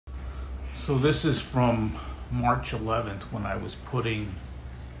So this is from March 11th when I was putting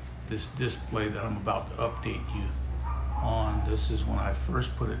this display that I'm about to update you on. This is when I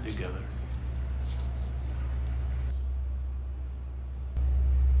first put it together.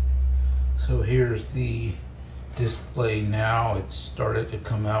 So here's the display now. It's started to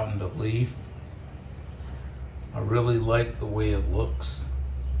come out into leaf. I really like the way it looks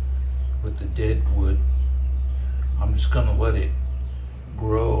with the dead wood. I'm just gonna let it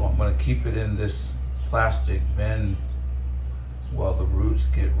grow. I'm gonna keep it in this plastic bin while the roots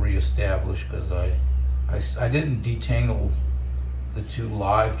get reestablished, because I didn't detangle the two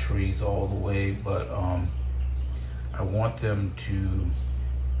live trees all the way, but I want them to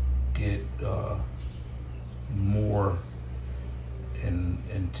get more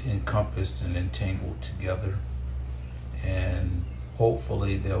encompassed and entangled together, and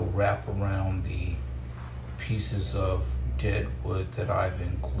hopefully they'll wrap around the pieces of dead wood that I've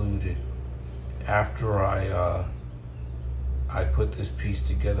included. After I put this piece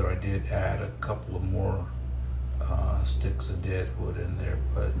together, I did add a couple of more sticks of dead wood in there,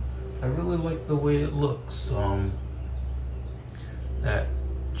 but I really like the way it looks. That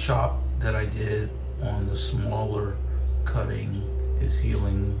chop that I did on the smaller cutting is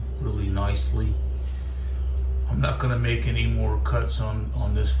healing really nicely. I'm not going to make any more cuts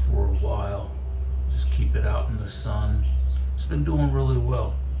on this for a while. Just keep it out in the sun. It's been doing really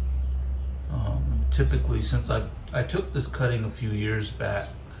well. Typically, since I took this cutting a few years back,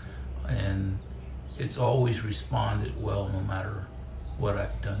 and it's always responded well no matter what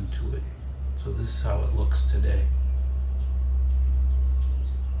I've done to it. So this is how it looks today.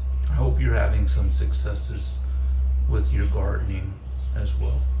 I hope you're having some successes with your gardening as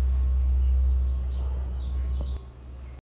well.